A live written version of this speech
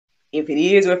If it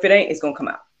is or if it ain't, it's going to come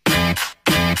out.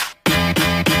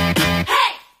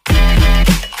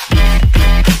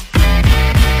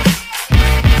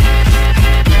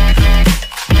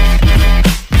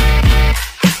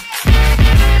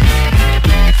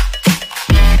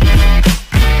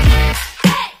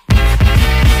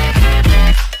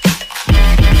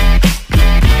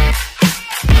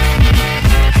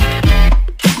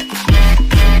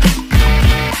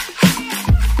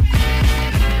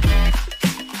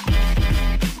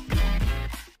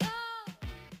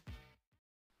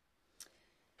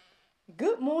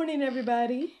 Good morning,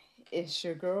 everybody. It's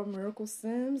your girl, Miracle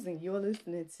Sims, and you're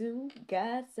listening to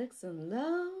God, Sex, and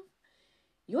Love,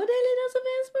 your daily dose of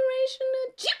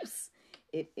inspirational juice.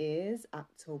 It is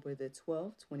October the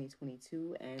 12th,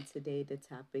 2022, and today the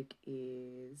topic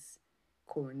is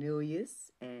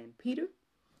Cornelius and Peter.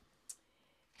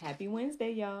 Happy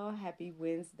Wednesday, y'all. Happy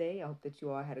Wednesday. I hope that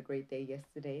you all had a great day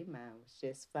yesterday. Mine was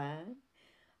just fine.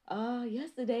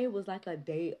 Yesterday was like a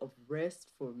day of rest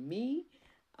for me.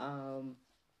 I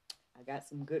got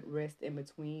some good rest in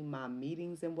between my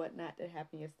meetings and whatnot that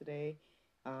happened yesterday.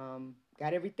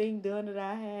 Got everything done that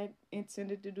I had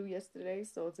intended to do yesterday,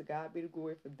 so to God be the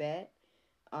glory for that.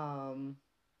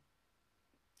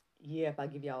 If I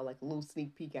give y'all like a little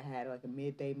sneak peek, I had like a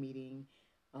midday meeting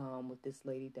with this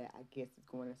lady that I guess is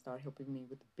going to start helping me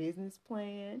with the business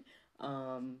plan.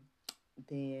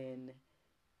 Then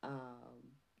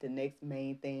the next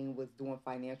main thing was doing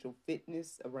financial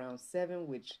fitness around 7,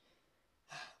 which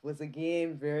was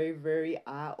again very, very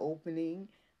eye-opening.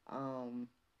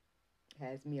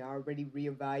 Has me already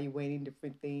reevaluating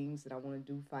different things that I want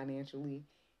to do financially.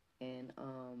 And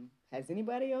has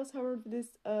anybody else heard of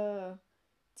this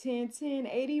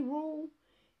 10-10-80 rule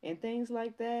and things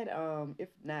like that? If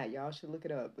not, y'all should look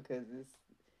it up because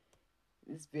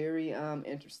it's very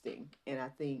interesting. And I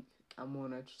think I'm going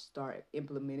to start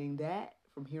implementing that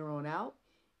from here on out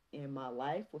in my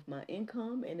life with my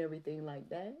income and everything like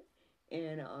that.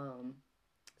 And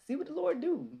see what the Lord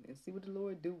do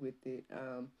with it.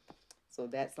 So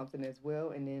that's something as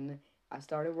well. And then I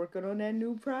started working on that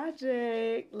new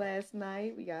project last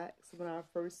night. We got some of our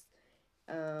first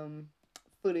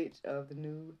footage of the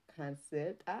new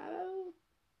concept.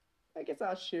 I guess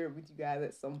I'll share it with you guys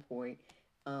at some point.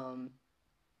 I'll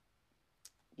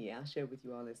share it with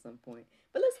you all at some point.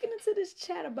 But let's get into this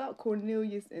chat about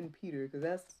Cornelius and Peter, because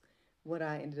that's what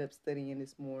I ended up studying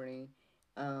this morning.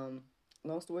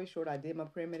 Long story short, I did my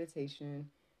prayer meditation.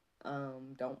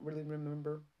 Don't really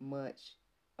remember much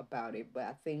about it, but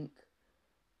I think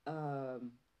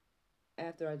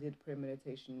after I did prayer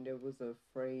meditation, there was a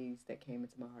phrase that came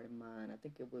into my heart and mind. I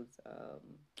think it was,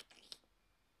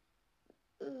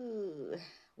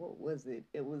 what was it?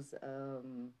 It was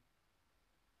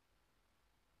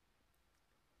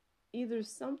either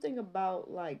something about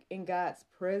like in God's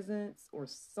presence or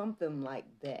something like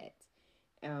that.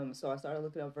 So I started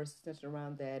looking up verses centered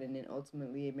around that, and then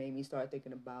ultimately it made me start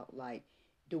thinking about like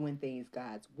doing things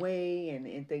God's way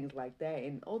and things like that.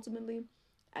 And ultimately,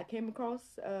 I came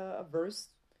across a verse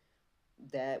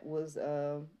that was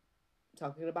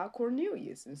talking about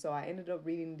Cornelius, and so I ended up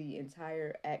reading the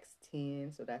entire Acts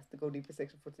 10. So that's the Go Deeper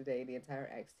section for today, the entire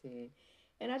Acts 10.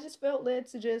 And I just felt led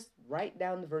to just write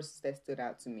down the verses that stood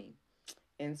out to me.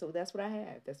 And so that's what I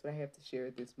have. That's what I have to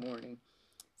share this morning.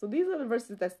 So these are the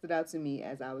verses that stood out to me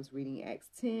as I was reading Acts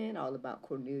 10, all about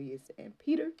Cornelius and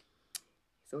Peter.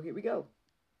 So here we go.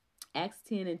 Acts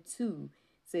 10:2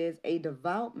 says, a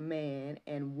devout man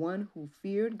and one who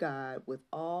feared God with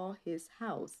all his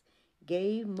house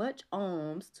gave much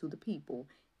alms to the people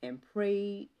and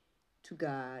prayed to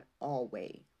God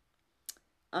always.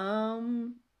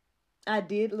 I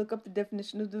did look up the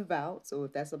definition of devout, so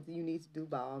if that's something you need to do,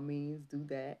 by all means, do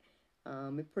that.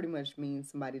 It pretty much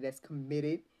means somebody that's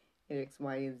committed in X,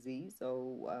 Y, and Z.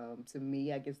 So to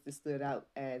me, I guess this stood out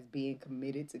as being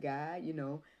committed to God,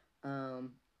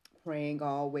 praying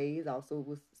always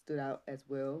also stood out as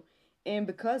well. And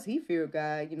because he feared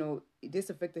God,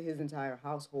 this affected his entire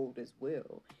household as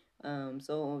well.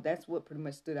 So that's what pretty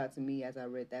much stood out to me as I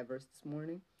read that verse this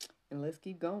morning. And let's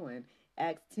keep going.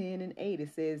 Acts 10:8,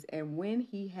 it says, and when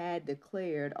he had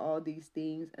declared all these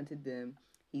things unto them,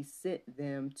 he sent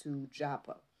them to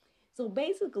Joppa. So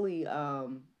basically,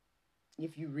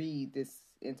 if you read this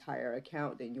entire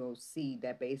account, then you'll see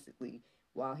that basically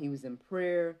while he was in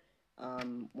prayer,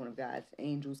 one of God's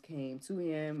angels came to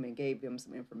him and gave him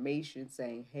some information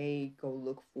saying, hey, go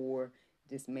look for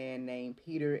this man named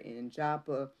Peter in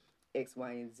Joppa, X,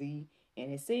 Y, and Z.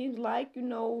 And it seems like,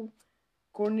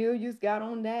 Cornelius got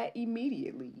on that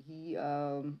immediately. He,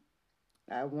 I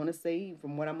want to say,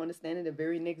 from what I'm understanding, the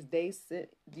very next day sent,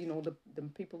 the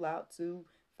people out to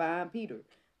find Peter.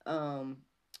 Um,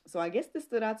 so I guess this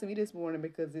stood out to me this morning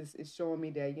because it's showing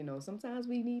me that, sometimes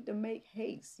we need to make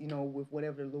haste, with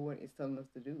whatever the Lord is telling us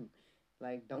to do.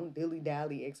 Like, don't dilly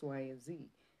dally X, Y, and Z.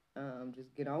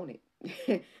 Just get on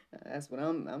it. That's what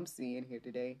I'm seeing here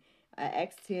today.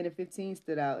 Acts 10 and 15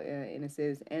 stood out, and it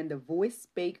says, "And the voice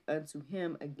spake unto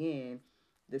him again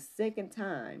the second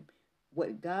time,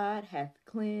 What God hath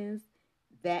cleansed,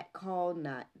 that call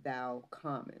not thou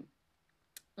common."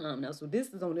 Now, so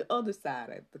this is on the other side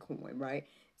of the coin, right?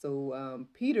 So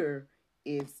Peter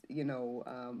is,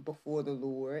 before the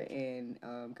Lord, and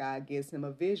God gives him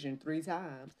a vision 3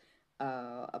 times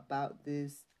about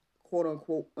this quote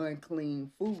unquote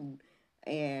unclean food,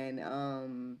 and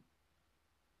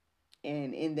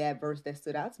in that verse that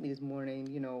stood out to me this morning,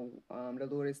 the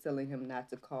Lord is telling him not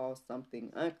to call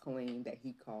something unclean that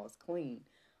He calls clean,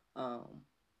 um,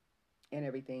 and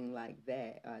everything like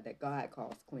that that God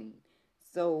calls clean.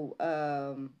 So,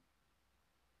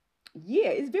 yeah,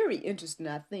 it's very interesting.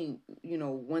 I think,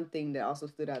 one thing that also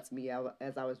stood out to me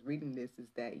as I was reading this is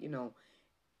that,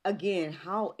 again,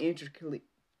 how intricately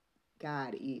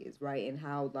God is, right? And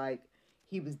how, like,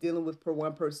 He was dealing with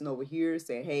one person over here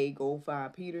saying, hey, go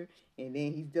find Peter. And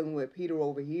then He's dealing with Peter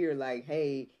over here, like,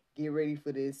 hey, get ready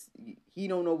for this. He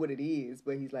don't know what it is,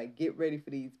 but He's like, get ready for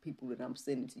these people that I'm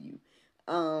sending to you.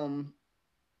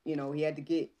 He had to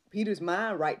get Peter's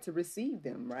mind right to receive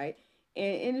them, right?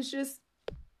 And it's just,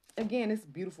 again, it's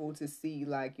beautiful to see,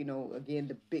 like, again,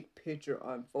 the big picture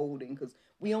unfolding, because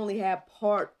we only have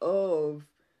part of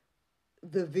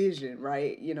the vision,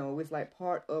 right? It's like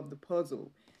part of the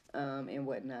puzzle, and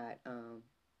whatnot.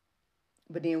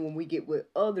 But then when we get with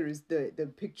others,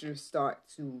 the pictures start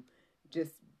to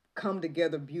just come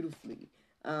together beautifully.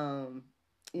 I'm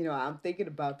thinking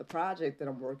about the project that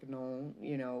I'm working on,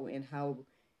 and how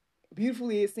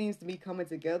beautifully it seems to be coming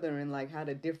together, and like how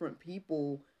the different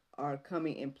people are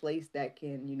coming in place that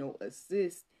can,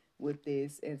 assist with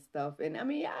this and stuff. And I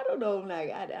mean, I don't know,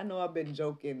 like I know I've been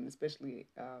joking, especially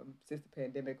since the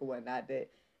pandemic or whatnot,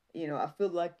 that I feel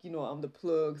like I'm the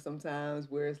plug sometimes,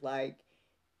 where it's like,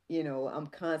 I'm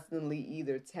constantly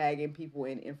either tagging people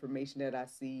in information that I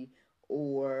see,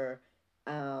 or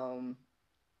not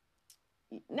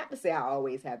to say I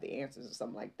always have the answers or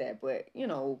something like that, but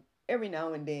every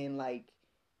now and then, like,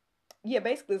 yeah,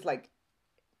 basically it's like,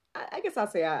 I guess I'll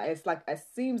say it's like, it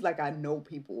seems like I know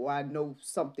people, or I know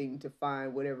something to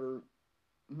find whatever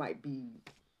might be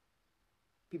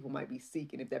people might be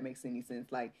seeking, if that makes any sense.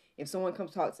 Like, if someone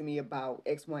comes talk to me about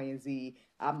X, Y, and Z,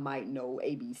 I might know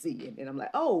ABC, and I'm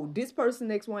like, oh, this person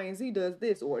X, Y, and Z does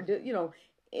this, or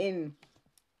and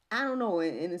I don't know,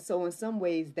 and so in some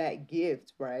ways that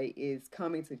gift, right, is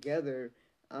coming together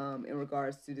in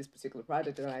regards to this particular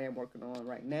project that I am working on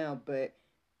right now, but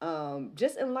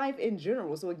just in life in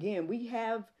general. So again, we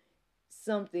have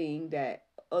something that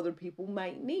other people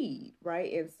might need,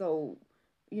 right? And so,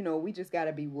 we just got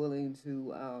to be willing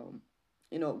to,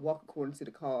 walk according to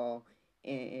the call,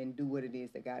 and do what it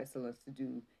is that God is telling us to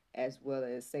do, as well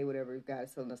as say whatever God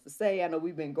is telling us to say. I know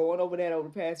we've been going over that over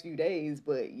the past few days,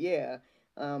 but yeah,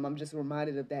 I'm just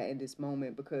reminded of that in this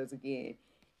moment, because again,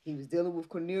 He was dealing with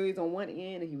Cornelius on one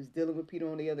end, and He was dealing with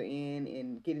Peter on the other end,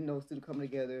 and getting those two to come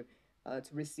together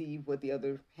to receive what the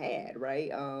other had,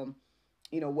 right?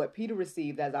 What Peter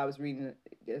received, as I was reading,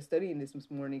 studying this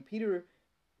morning, Peter,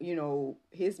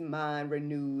 his mind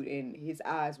renewed, and his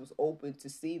eyes was open to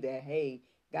see that, hey,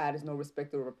 God is no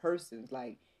respecter of persons.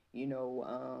 Like, you know,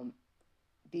 um,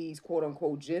 these quote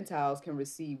unquote Gentiles can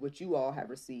receive what you all have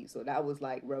received. So that was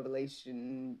like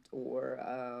revelation,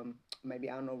 or maybe,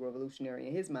 I don't know, revolutionary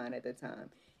in his mind at the time.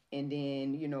 And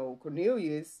then,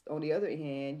 Cornelius, on the other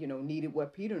hand, needed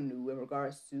what Peter knew in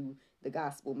regards to the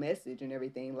gospel message and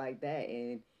everything like that.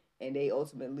 And they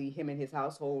ultimately, him and his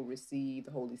household, received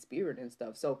the Holy Spirit and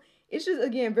stuff. So it's just,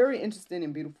 again, very interesting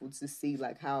and beautiful to see,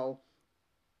 like, how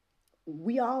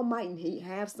we all might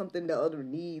have something the other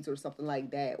needs, or something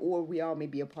like that, or we all may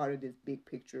be a part of this big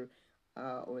picture,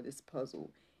 or this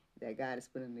puzzle that God is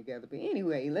putting together. But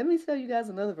anyway, let me tell you guys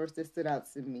another verse that stood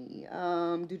out to me.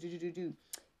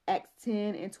 Acts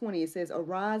 10 and 20, it says,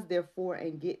 "Arise therefore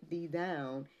and get thee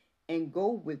down, and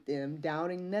go with them,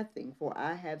 doubting nothing, for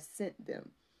I have sent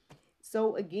them."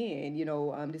 So again,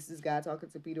 this is God talking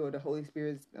to Peter, or the Holy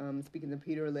Spirit speaking to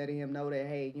Peter, letting him know that,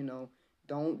 hey,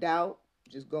 don't doubt,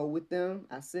 just go with them.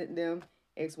 I sent them,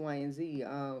 X, Y, and Z.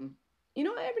 Every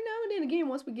now and then, again,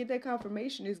 once we get that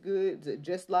confirmation, it's good.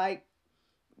 Just like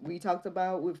we talked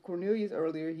about with Cornelius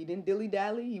earlier, he didn't dilly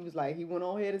dally. He was like, he went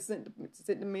on ahead and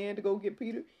sent the man to go get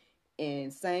Peter.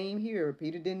 And same here.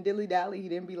 Peter didn't dilly-dally. He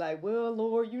didn't be like, well,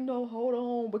 Lord, hold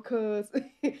on, because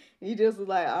he just was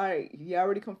like, all right, he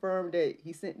already confirmed that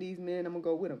he sent these men. I'm going to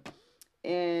go with him.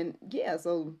 And yeah,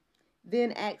 so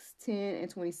then Acts 10 and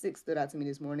 26 stood out to me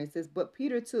this morning. It says, but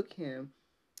Peter took him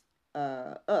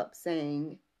up,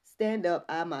 saying, stand up,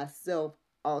 I myself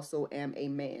also am a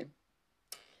man.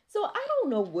 So I don't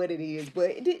know what it is,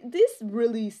 but this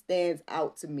really stands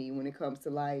out to me when it comes to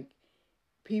like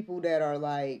people that are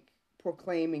like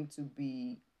proclaiming to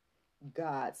be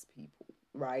God's people,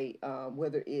 right?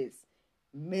 Whether it's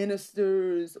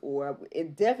ministers or,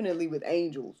 and definitely with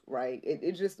angels, right?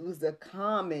 It just was a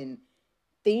common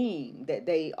theme that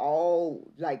they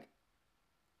all like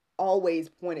always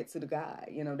pointed to the God.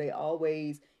 They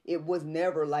always, it was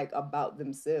never like about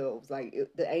themselves. Like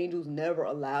the angels never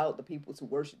allowed the people to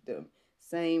worship them.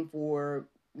 Same for,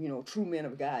 true men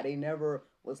of God. They never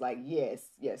was like, yes,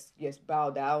 yes, yes,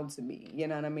 bow down to me. You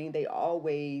know what I mean? They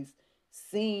always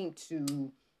seemed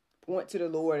to point to the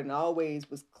Lord and always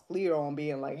was clear on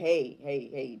being like, hey,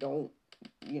 hey, hey, don't,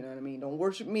 you know what I mean? Don't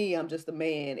worship me. I'm just a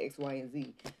man, X, Y, and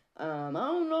Z. I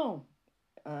don't know.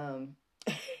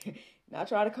 Not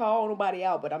trying to call nobody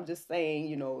out, but I'm just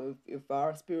saying, if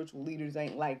our spiritual leaders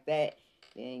ain't like that,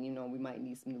 then, we might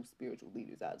need some new spiritual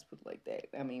leaders. I'll just put it like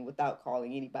that. I mean, without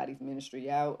calling anybody's ministry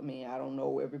out. I mean, I don't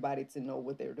know everybody to know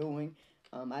what they're doing.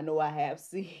 I know I have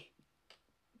seen,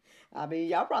 I mean,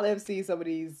 y'all probably have seen some of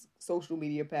these social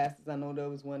media pastors. I know there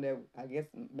was one that I guess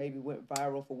maybe went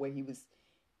viral for what he was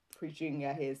preaching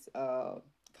at his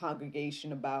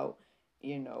congregation about,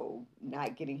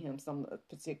 not getting him some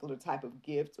particular type of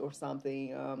gift or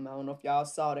something. I don't know if y'all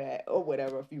saw that or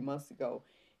whatever a few months ago.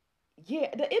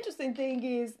 Yeah, the interesting thing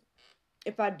is,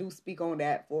 if I do speak on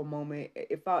that for a moment,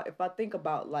 if I think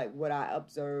about like what I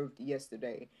observed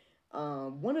yesterday,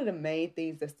 one of the main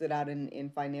things that stood out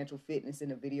in financial fitness in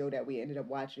the video that we ended up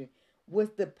watching was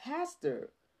the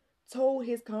pastor told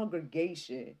his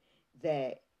congregation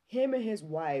that him and his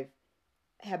wife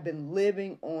have been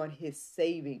living on his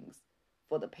savings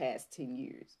for the past 10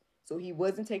 years. So he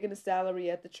wasn't taking a salary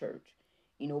at the church.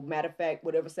 Matter of fact,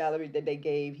 whatever salary that they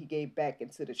gave, he gave back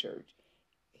into the church.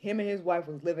 Him and his wife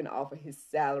was living off of his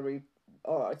salary,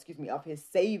 or excuse me, off his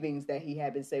savings that he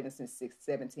had been saving since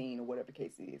 17 or whatever the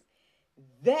case is.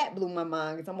 That blew my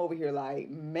mind because I'm over here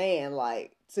like, man,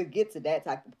 like to get to that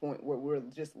type of point where we're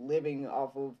just living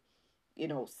off of,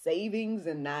 savings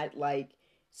and not like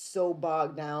so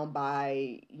bogged down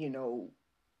by,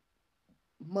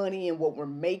 money and what we're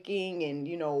making. And,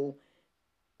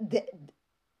 that,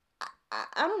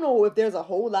 I don't know if there's a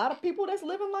whole lot of people that's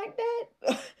living like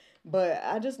that. But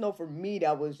I just know for me,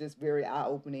 that was just very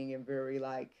eye-opening and very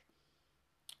like,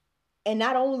 and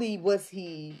not only was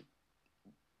he,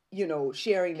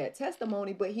 sharing that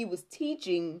testimony, but he was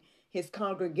teaching his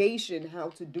congregation how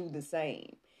to do the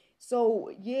same.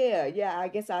 So yeah, I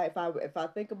guess if I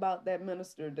think about that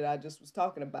minister that I just was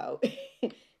talking about,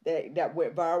 that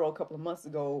went viral a couple of months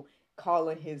ago,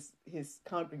 calling his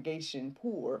congregation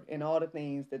poor and all the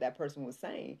things that person was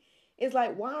saying, it's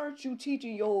like, why aren't you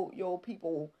teaching your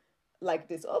people like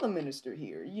this other minister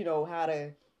here, how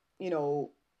to,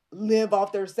 live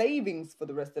off their savings for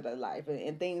the rest of their life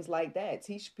and things like that.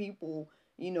 Teach people,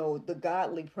 the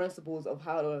godly principles of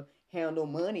how to handle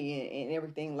money and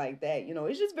everything like that.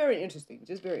 It's just very interesting.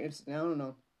 Just very interesting. I don't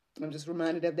know. I'm just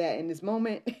reminded of that in this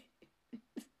moment.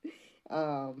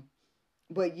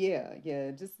 But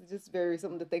yeah, just very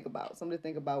something to think about. Something to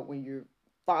think about when you're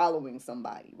following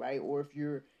somebody, right? Or if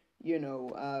you're,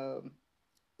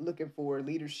 looking for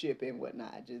leadership and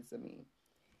whatnot.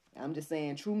 I'm just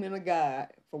saying, true men of God,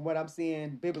 from what I'm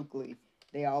seeing biblically,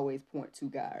 they always point to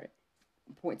God.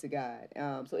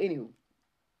 So anywho,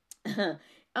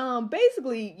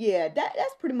 basically, yeah,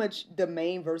 that's pretty much the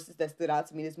main verses that stood out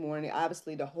to me this morning.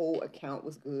 Obviously, the whole account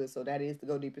was good, so that is the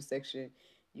Go Deeper section.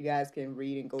 You guys can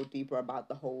read and go deeper about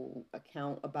the whole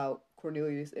account about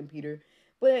Cornelius and Peter.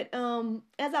 But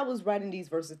as I was writing these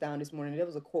verses down this morning, there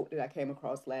was a quote that I came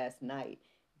across last night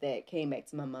that came back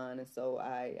to my mind, and so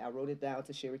I wrote it down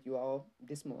to share with you all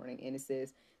this morning. And it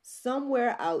says,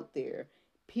 somewhere out there,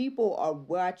 people are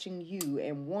watching you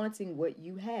and wanting what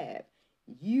you have.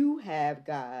 You have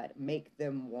God, make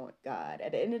them want God.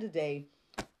 At the end of the day,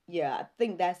 yeah, I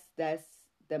think that's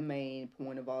the main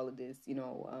point of all of this.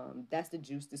 That's the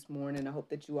juice this morning. I hope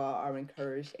that you all are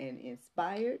encouraged and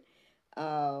inspired.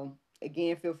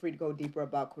 Again, feel free to go deeper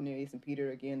about Cornelius and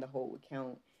Peter. Again, the whole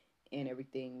account and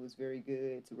everything was very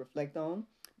good to reflect on.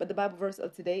 But the Bible verse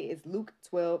of today is Luke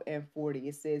 12:40.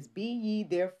 It says, be ye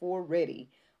therefore ready.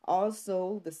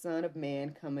 Also, the Son of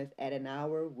Man cometh at an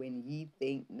hour when ye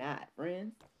think not.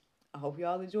 Friends, I hope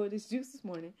y'all enjoyed this juice this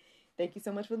morning. Thank you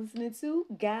so much for listening to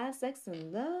God, Sex,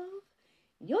 and Love,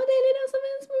 your daily dose of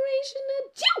inspiration and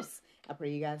juice. I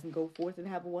pray you guys can go forth and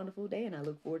have a wonderful day, and I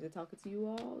look forward to talking to you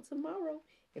all tomorrow,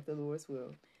 if the Lord's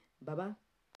will. Bye-bye.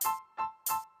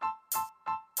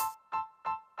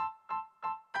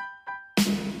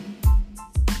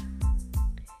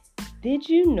 Did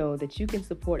you know that you can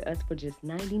support us for just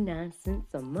 99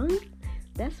 cents a month?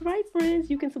 That's right, friends.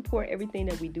 You can support everything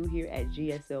that we do here at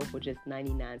GSL for just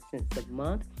 99 cents a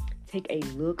month. Take a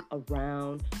look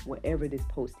around wherever this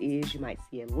post is. You might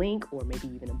see a link or maybe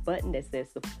even a button that says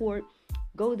support.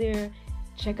 Go there,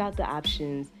 check out the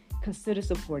options, consider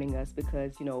supporting us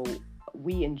because,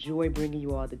 we enjoy bringing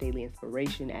you all the daily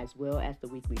inspiration as well as the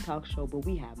weekly talk show, but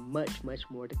we have much, much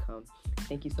more to come.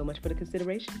 Thank you so much for the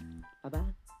consideration. Bye-bye.